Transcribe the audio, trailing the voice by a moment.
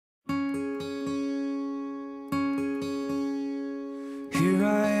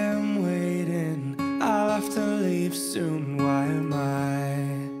leave soon. Why am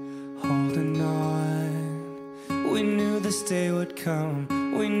I holding on? We knew this day would come.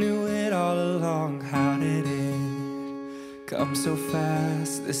 We knew it all along. How did it come so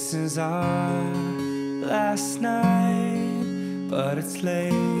fast? This is our last night, but it's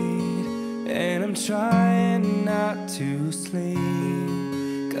late, and I'm trying not to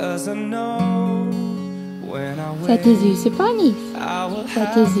sleep, 'cause I know when I wake, Seid ihr süße Ponys? I will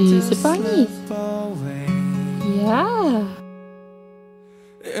Seid ihr have süße to Ponys? slip away. Ja.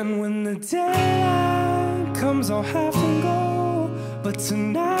 And when the daylight comes, I'll have to go, but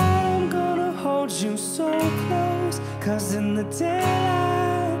tonight I'm gonna hold you so close, 'cause in the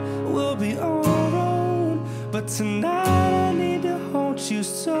daylight we'll be on our own, but tonight I need to hold you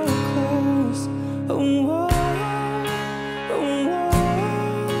so close. Oh, oh, oh, oh,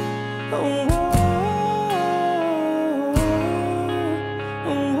 oh, oh.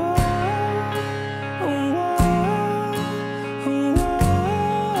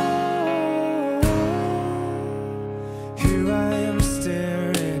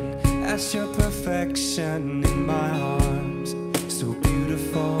 Your perfection in my arms, so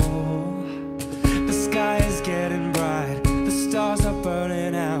beautiful. The sky is getting bright, the stars are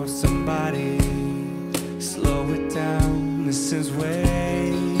burning out. Somebody slow it down, this is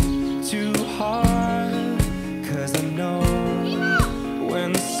way too hard, 'cause I know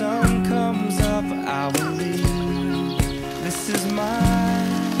when the sun comes up I will leave. This is my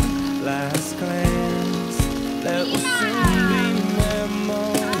last glance that will soon be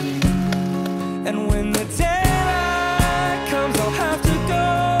memory. And when the day